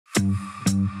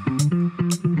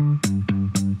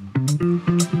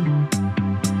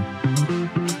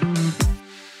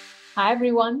Hi,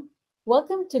 everyone.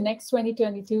 Welcome to next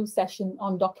 2022 session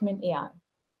on Document AI.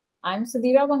 I'm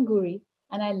Sudheera Vanguri,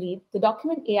 and I lead the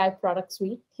Document AI product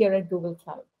suite here at Google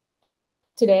Cloud.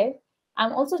 Today,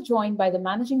 I'm also joined by the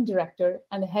Managing Director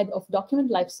and the Head of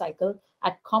Document Lifecycle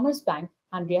at Commerce Bank,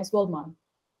 Andreas Vollmer.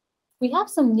 We have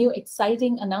some new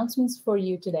exciting announcements for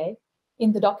you today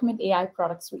in the Document AI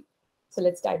product suite. So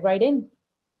let's dive right in.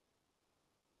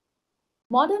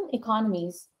 Modern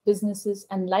economies, businesses,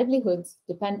 and livelihoods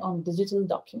depend on digital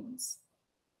documents.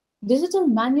 Digital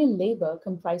manual labor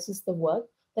comprises the work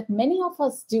that many of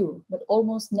us do, but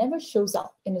almost never shows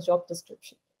up in a job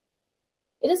description.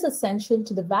 It is essential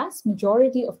to the vast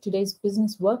majority of today's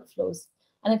business workflows,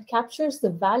 and it captures the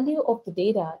value of the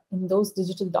data in those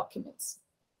digital documents.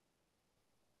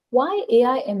 Why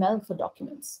AI ML for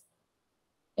documents?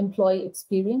 Employee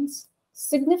experience,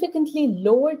 significantly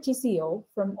lower TCO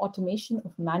from automation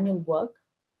of manual work,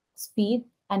 speed,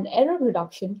 and error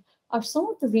reduction are some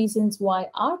of the reasons why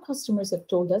our customers have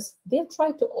told us they've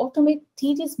tried to automate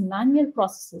tedious manual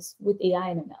processes with AI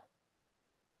and ML.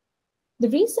 The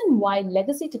reason why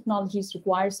legacy technologies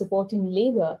require supporting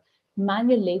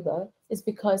manual labor, is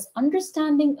because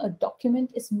understanding a document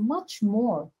is much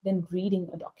more than reading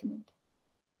a document.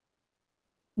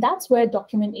 That's where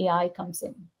Document AI comes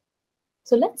in.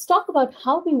 So let's talk about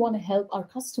how we want to help our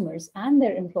customers and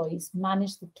their employees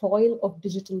manage the toil of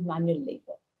digital manual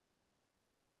labor.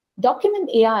 Document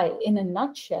AI, in a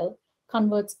nutshell,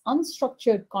 converts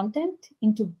unstructured content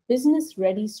into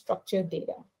business-ready structured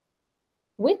data.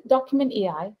 With Document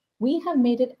AI, we have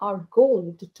made it our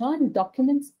goal to turn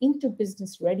documents into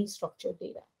business-ready structured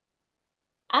data.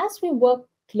 As we work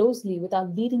closely with our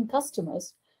leading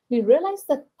customers, we realize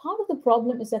that part of the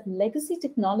problem is that legacy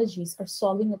technologies are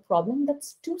solving a problem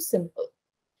that's too simple.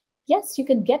 Yes, you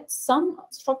can get some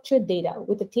structured data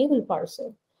with a table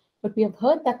parser, but we have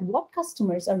heard that what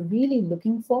customers are really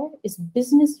looking for is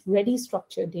business-ready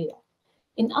structured data.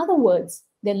 In other words,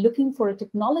 they're looking for a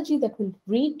technology that will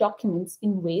read documents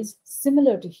in ways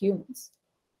similar to humans.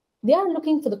 They are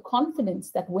looking for the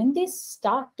confidence that when they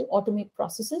start to automate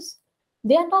processes,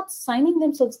 they are not signing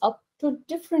themselves up to a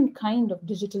different kind of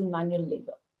digital manual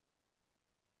labor.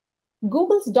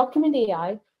 Google's Document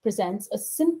AI presents a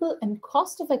simple and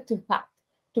cost-effective path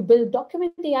to build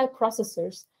Document AI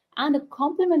processors and a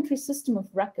complementary system of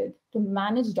record to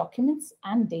manage documents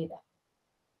and data.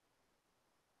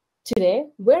 Today,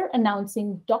 we're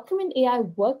announcing Document AI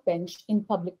Workbench in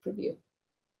public preview.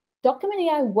 Document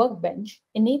AI Workbench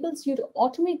enables you to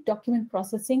automate document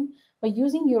processing by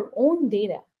using your own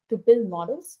data to build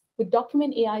models with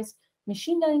Document AI's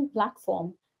machine learning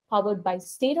platform powered by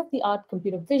state-of-the-art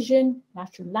computer vision,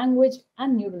 natural language,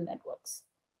 and neural networks.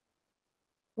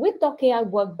 With Doc AI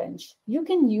Workbench, you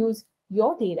can use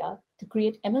your data to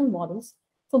create ML models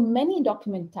for many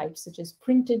document types, such as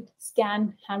printed,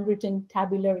 scanned, handwritten,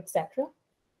 tabular, etc.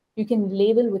 You can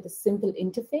label with a simple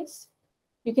interface.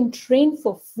 You can train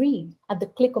for free at the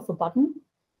click of a button.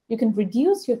 You can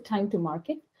reduce your time to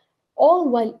market, all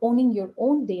while owning your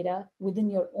own data within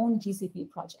your own GCP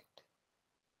project.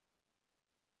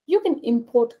 You can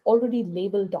import already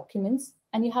labeled documents,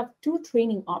 and you have two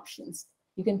training options.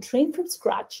 You can train from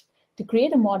scratch to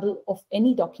create a model of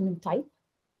any document type.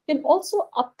 You can also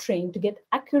uptrain to get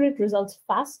accurate results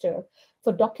faster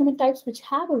for document types which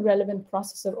have a relevant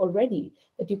processor already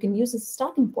that you can use as a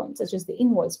starting point, such as the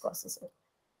invoice processor.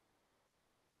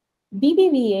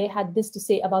 BBVA had this to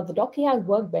say about the Doc AI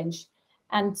Workbench,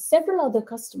 and several other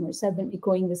customers have been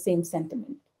echoing the same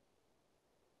sentiment.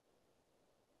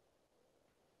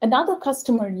 Another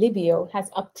customer, Livio, has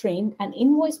uptrained an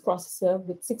invoice processor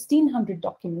with 1,600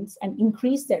 documents and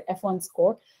increased their F1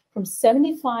 score from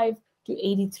 75 to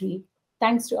 83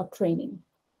 thanks to uptraining.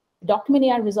 Document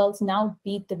AI results now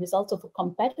beat the results of a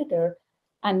competitor,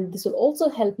 and this will also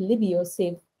help Livio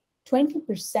save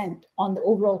 20% on the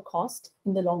overall cost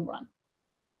in the long run.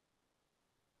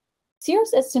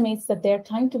 Sears estimates that their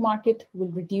time to market will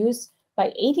reduce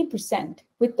by 80%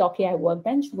 with Doc AI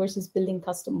Workbench versus building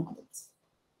custom models.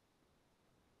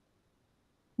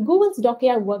 Google's Doc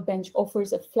AI Workbench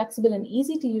offers a flexible and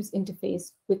easy-to-use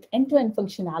interface with end-to-end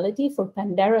functionality for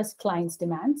Pandera's clients'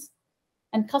 demands.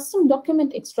 And custom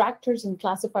document extractors and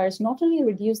classifiers not only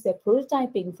reduce their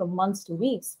prototyping from months to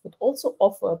weeks, but also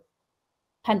offer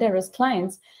Pandera's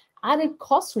clients added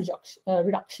cost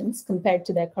reductions compared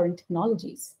to their current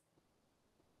technologies.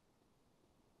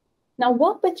 Now,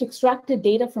 Workbench extracted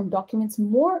data from documents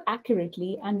more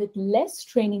accurately and with less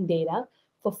training data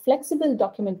for flexible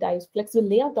document types, flexible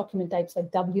layout document types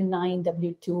like W9,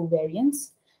 W2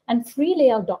 variants, and free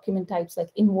layout document types like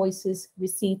invoices,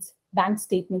 receipts, bank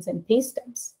statements, and pay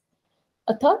stubs.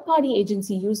 A third-party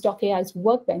agency used DocAI's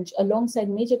Workbench alongside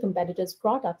major competitors'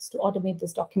 products to automate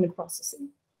this document processing.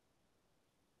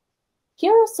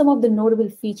 Here are some of the notable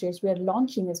features we are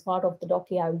launching as part of the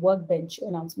DocAI Workbench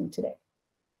announcement today.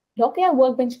 DocAI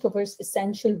Workbench covers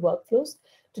essential workflows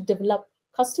to develop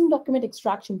custom document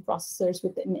extraction processors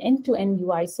with an end-to-end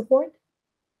UI support,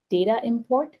 data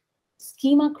import,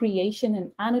 schema creation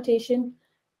and annotation,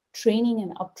 training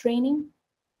and uptraining,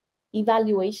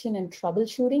 evaluation and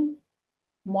troubleshooting,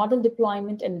 model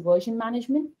deployment and version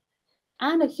management,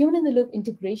 and a human-in-the-loop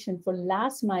integration for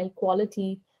last-mile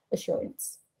quality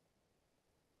assurance.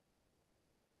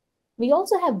 We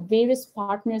also have various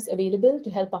partners available to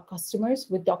help our customers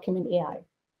with Document AI.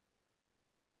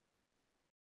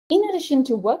 In addition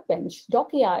to Workbench,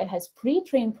 DocAI has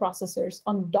pre-trained processors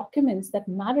on documents that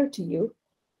matter to you,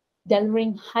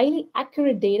 delivering highly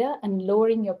accurate data and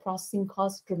lowering your processing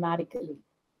costs dramatically.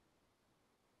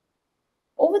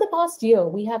 Over the past year,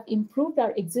 we have improved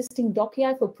our existing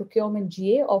DocAI for Procurement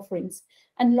GA offerings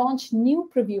and launched new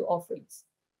preview offerings.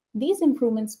 These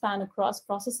improvements span across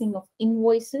processing of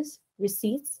invoices,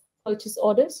 receipts, purchase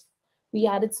orders. We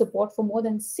added support for more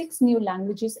than 6 new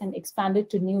languages and expanded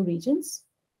to new regions.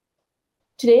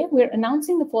 Today, we're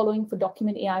announcing the following for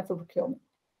Document AI for Procurement: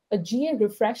 a GA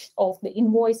refresh of the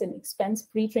invoice and expense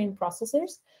pre-trained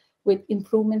processors with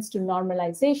improvements to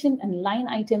normalization and line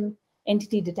item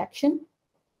entity detection.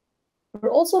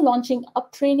 We're also launching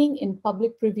uptraining in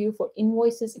public preview for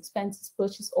invoices, expenses,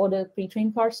 purchase order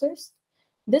pre-trained parsers.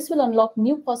 This will unlock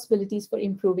new possibilities for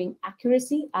improving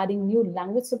accuracy, adding new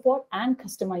language support, and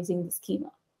customizing the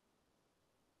schema.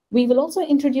 We will also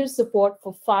introduce support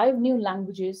for 5 new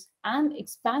languages and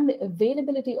expand the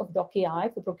availability of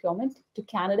DocAI for Procurement to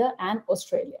Canada and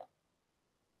Australia.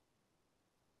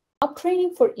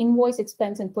 Uptraining for invoice,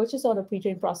 expense, and purchase order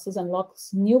pre-trained process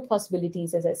unlocks new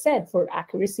possibilities, as I said, for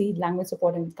accuracy, language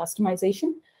support, and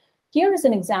customization. Here is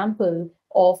an example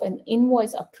of an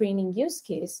invoice uptraining use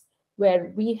case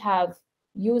where we have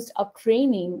used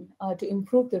uptraining to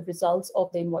improve the results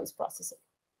of the invoice processing.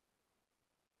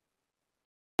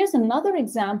 Here's another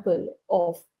example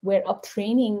of where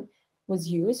uptraining was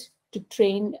used to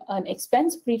train an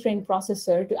expense pre-trained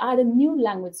processor to add a new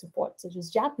language support, such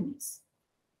as Japanese.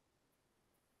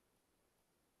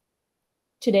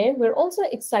 Today, we're also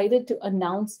excited to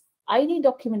announce ID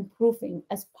document proofing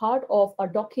as part of our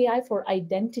DocAI for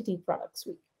Identity product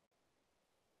suite.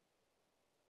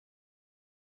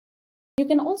 You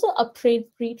can also upgrade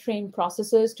pre-trained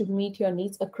processors to meet your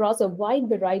needs across a wide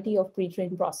variety of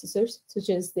pre-trained processors, such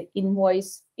as the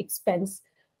invoice, expense,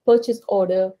 purchase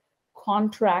order,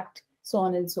 contract, so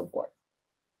on and so forth.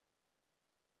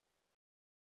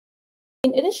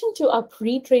 In addition to our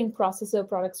pre-trained processor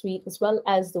product suite, as well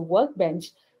as the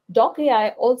Workbench,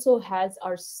 DocAI also has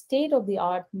our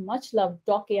state-of-the-art, much-loved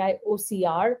DocAI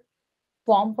OCR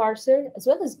form parser, as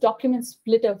well as document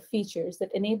splitter features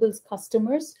that enables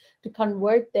customers to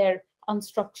convert their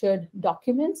unstructured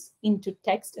documents into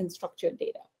text and structured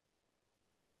data.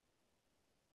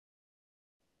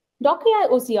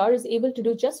 DocAI OCR is able to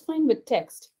do just fine with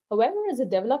text. However, as a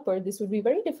developer, this would be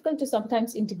very difficult to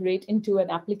sometimes integrate into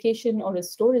an application or a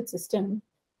storage system.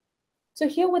 So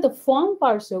here with a form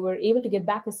parser, we're able to get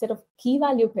back a set of key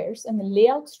value pairs, and the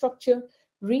layout structure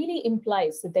really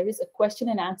implies that there is a question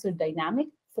and answer dynamic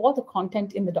for the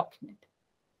content in the document.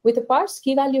 With a parsed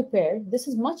key value pair, this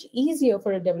is much easier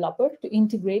for a developer to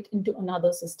integrate into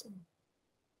another system.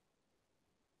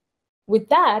 With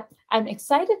that, I'm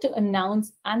excited to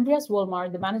announce Andreas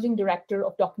Vollmer, the Managing Director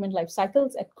of Document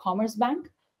Lifecycles at Commerce Bank.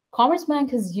 Commerce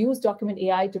Bank has used Document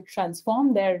AI to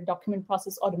transform their document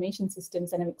process automation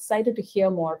systems, and I'm excited to hear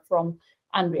more from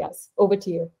Andreas. Over to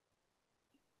you.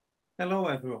 Hello,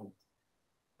 everyone.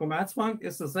 Commerzbank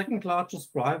is the second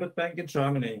largest private bank in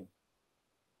Germany.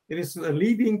 It is a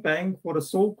leading bank for the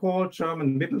so-called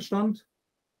German Mittelstand,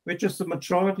 which is the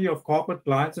majority of corporate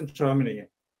clients in Germany,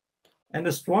 and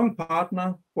a strong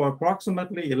partner for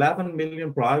approximately 11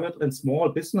 million private and small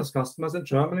business customers in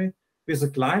Germany, with a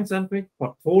client-centric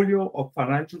portfolio of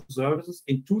financial services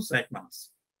in 2 segments.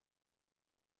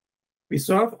 We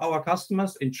serve our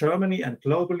customers in Germany and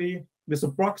globally with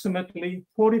approximately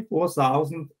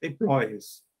 44,000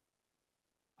 employees.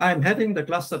 I am heading the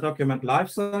cluster document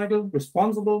lifecycle,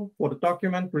 responsible for the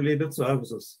document-related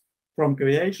services, from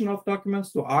creation of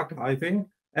documents to archiving,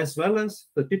 as well as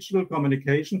the digital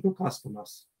communication to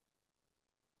customers.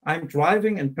 I'm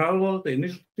driving in parallel the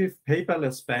initiative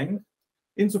Paperless Bank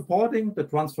in supporting the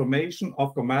transformation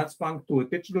of Commerzbank to a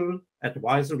digital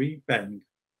advisory bank.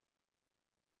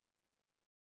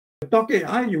 The Doc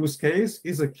AI use case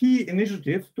is a key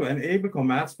initiative to enable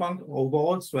Commerzbank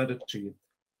overall strategy.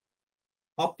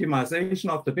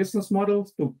 Optimization of the business model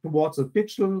towards a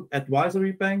digital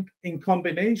advisory bank in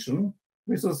combination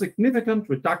with a significant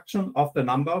reduction of the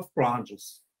number of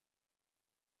branches.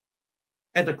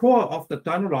 At the core of the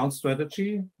turnaround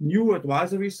strategy, new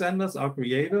advisory centers are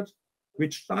created,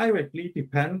 which directly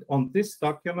depend on this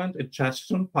document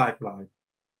ingestion pipeline.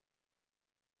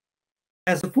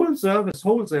 As a full-service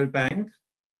wholesale bank,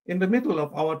 in the middle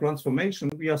of our transformation,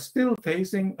 we are still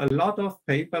facing a lot of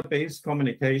paper-based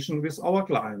communication with our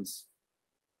clients.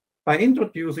 By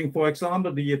introducing, for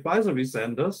example, the advisory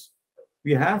centers,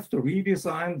 we have to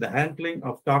redesign the handling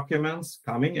of documents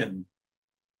coming in.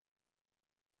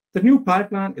 The new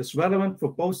pipeline is relevant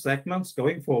for both segments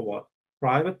going forward,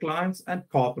 private clients and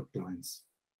corporate clients.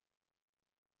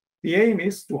 The aim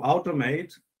is to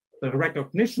automate the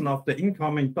recognition of the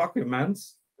incoming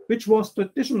documents, which was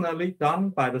traditionally done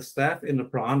by the staff in the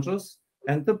branches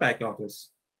and the back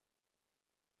office.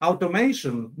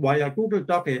 Automation via Google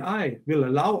Doc AI will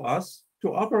allow us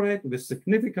to operate with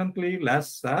significantly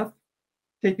less staff,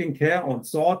 taking care on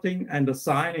sorting and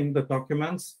assigning the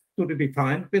documents to the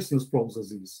defined business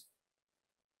processes.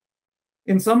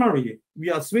 In summary,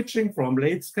 we are switching from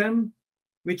late scan,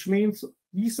 which means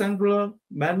decentral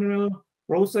manual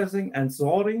processing and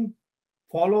sorting,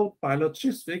 followed by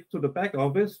logistics to the back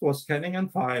office for scanning and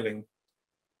filing,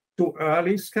 to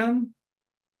early scan,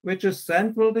 which is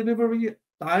central delivery,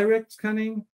 direct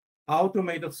scanning,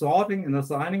 automated sorting and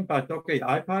assigning by Doc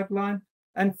AI pipeline,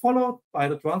 and followed by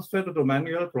the transfer to the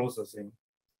manual processing.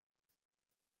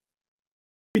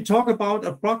 We talk about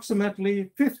approximately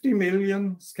 50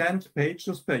 million scanned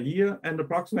pages per year and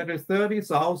approximately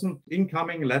 30,000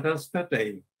 incoming letters per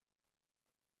day,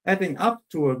 adding up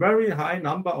to a very high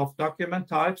number of document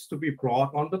types to be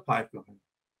brought on the pipeline.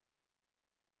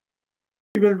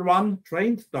 We will run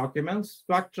trained documents,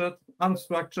 structured,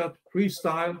 unstructured,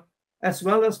 freestyle, as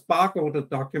well as barcoded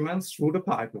documents through the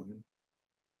pipeline.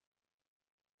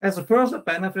 As a further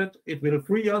benefit, it will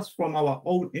free us from our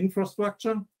own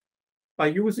infrastructure by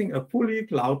using a fully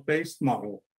cloud-based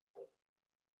model.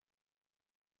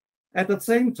 At the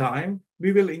same time,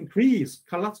 we will increase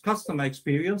customer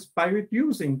experience by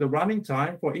reducing the running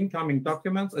time for incoming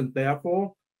documents and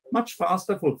therefore much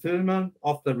faster fulfillment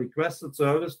of the requested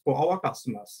service for our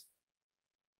customers.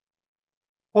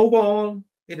 Overall,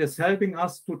 it is helping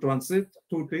us to transit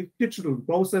to the digital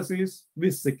processes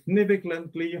with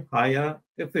significantly higher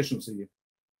efficiency.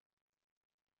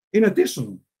 In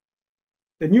addition,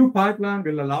 the new pipeline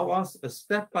will allow us a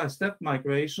step-by-step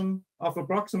migration of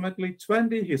approximately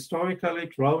 20 historically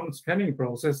grown scanning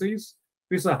processes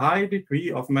with a high degree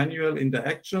of manual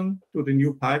interaction to the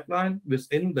new pipeline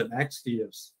within the next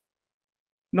years.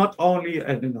 Not only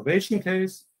an innovation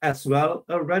case, as well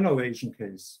a renovation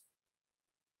case.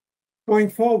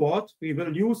 Going forward, we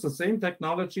will use the same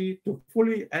technology to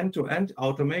fully end-to-end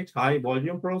automate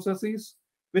high-volume processes,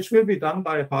 which will be done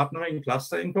by a partnering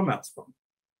cluster in Commerzbank.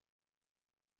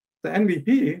 The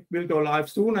MVP will go live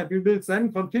soon, and we will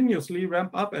then continuously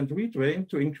ramp up and retrain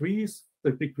to increase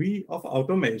the degree of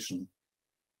automation.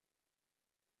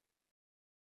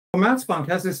 Commerzbank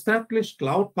has established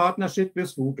cloud partnership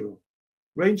with Google,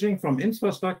 ranging from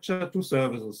infrastructure to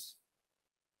services.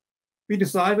 We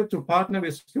decided to partner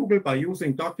with Google by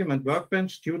using Document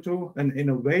Workbench due to an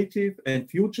innovative and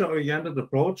future-oriented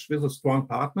approach with a strong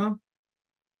partner,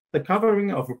 the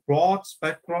covering of a broad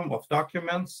spectrum of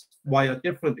documents via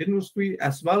different industry,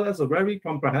 as well as a very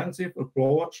comprehensive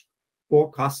approach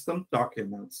for custom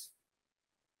documents.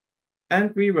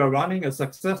 And we were running a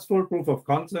successful proof of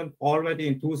concept already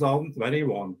in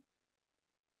 2021.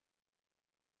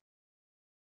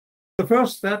 The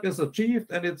first step is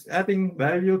achieved and it's adding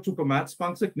value to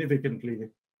Commerzbank significantly.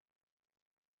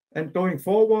 And going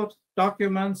forward,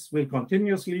 documents will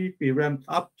continuously be ramped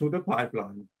up to the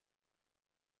pipeline.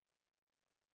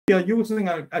 We are using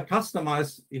a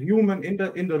customized human in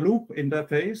the loop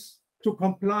interface to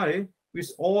comply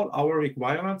with all our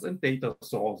requirements and data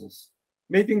sources,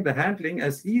 making the handling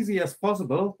as easy as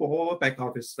possible for our back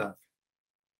office staff.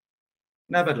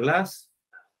 Nevertheless,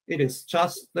 it is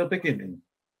just the beginning.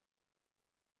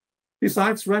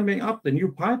 Besides ramping up the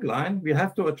new pipeline, we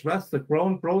have to address the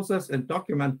growing process and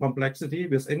document complexity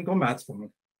within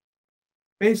Commerzbank.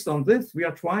 Based on this, we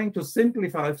are trying to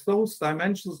simplify those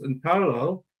dimensions in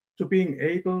parallel to being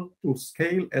able to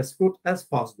scale as good as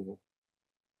possible.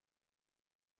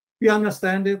 We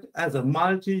understand it as a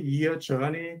multi-year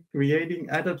journey, creating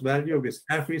added value with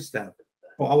every step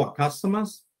for our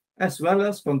customers, as well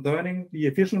as concerning the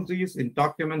efficiencies in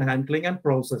document handling and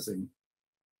processing.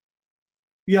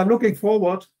 We are looking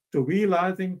forward to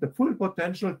realizing the full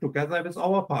potential together with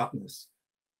our partners.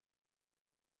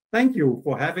 Thank you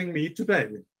for having me today.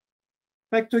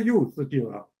 Back to you,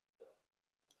 Sudheera.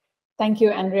 Thank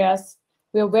you, Andreas.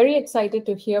 We are very excited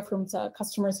to hear from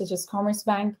customers such as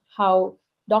Commerzbank how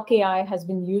Doc AI has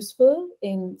been useful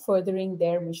in furthering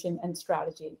their mission and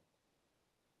strategy.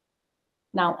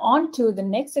 Now on to the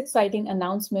next exciting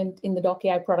announcement in the Doc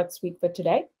AI product suite for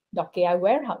today, Doc AI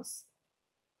Warehouse.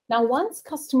 Now, once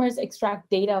customers extract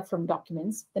data from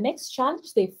documents, the next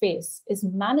challenge they face is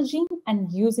managing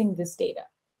and using this data.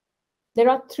 There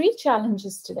are three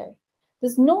challenges today.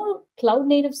 There's no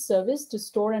cloud-native service to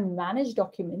store and manage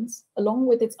documents along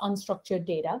with its unstructured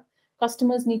data.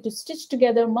 Customers need to stitch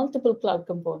together multiple cloud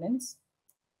components.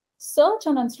 Search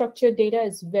on unstructured data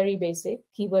is very basic,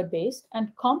 keyword-based,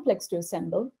 and complex to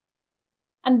assemble.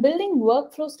 And building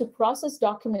workflows to process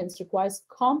documents requires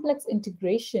complex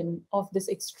integration of this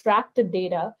extracted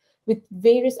data with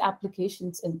various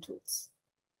applications and tools.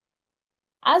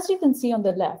 As you can see on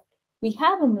the left, we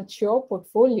have a mature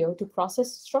portfolio to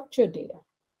process structured data.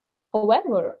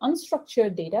 However,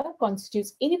 unstructured data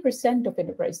constitutes 80% of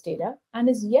enterprise data and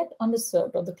is yet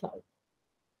underserved on the cloud.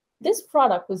 This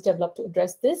product was developed to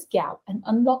address this gap and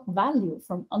unlock value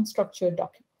from unstructured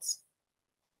documents.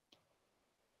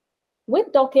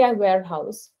 With Doc AI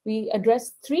Warehouse, we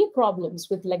address three problems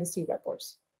with legacy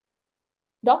reports.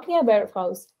 Doc AI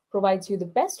Warehouse provides you the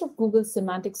best of Google's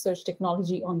semantic search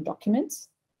technology on documents.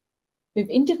 We've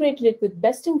integrated it with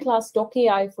best-in-class Doc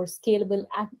AI for scalable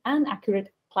and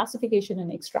accurate classification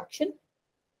and extraction.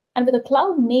 And with a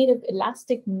cloud-native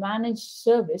Elastic managed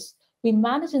service, we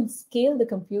manage and scale the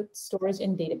compute, storage,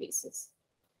 and databases.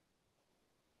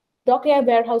 Doc AI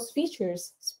Warehouse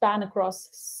features span across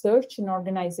search and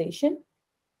organization,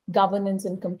 governance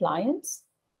and compliance,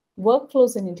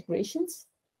 workflows and integrations,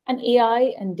 and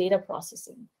AI and data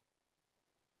processing.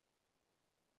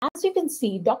 As you can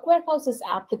see, Doc Warehouse is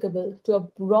applicable to a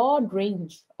broad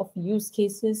range of use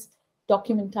cases,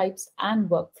 document types,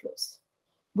 and workflows.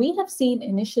 We have seen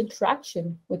initial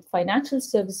traction with financial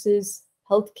services,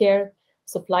 healthcare,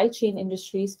 supply chain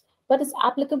industries, but is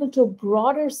applicable to a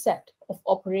broader set of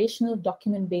operational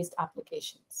document-based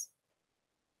applications.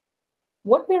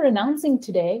 What we're announcing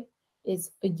today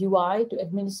is a UI to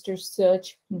administer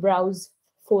search, browse,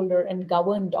 folder, and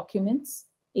govern documents,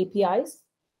 APIs,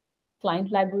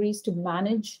 client libraries to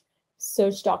manage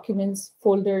search documents,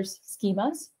 folders,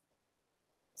 schemas,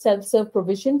 self-serve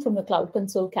provision from the Cloud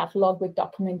Console catalog with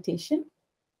documentation,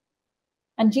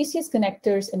 and GCS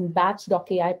connectors and batch Doc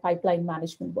AI pipeline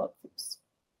management workflows.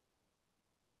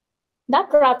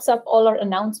 That wraps up all our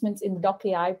announcements in the Doc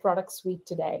AI product suite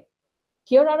today.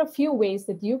 Here are a few ways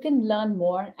that you can learn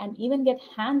more and even get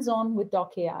hands-on with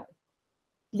Doc AI.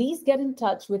 Please get in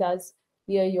touch with us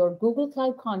via your Google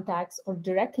Cloud contacts or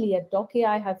directly at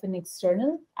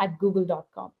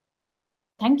docai-external@google.com.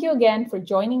 Thank you again for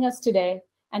joining us today,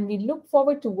 and we look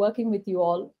forward to working with you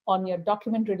all on your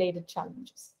document-related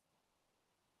challenges.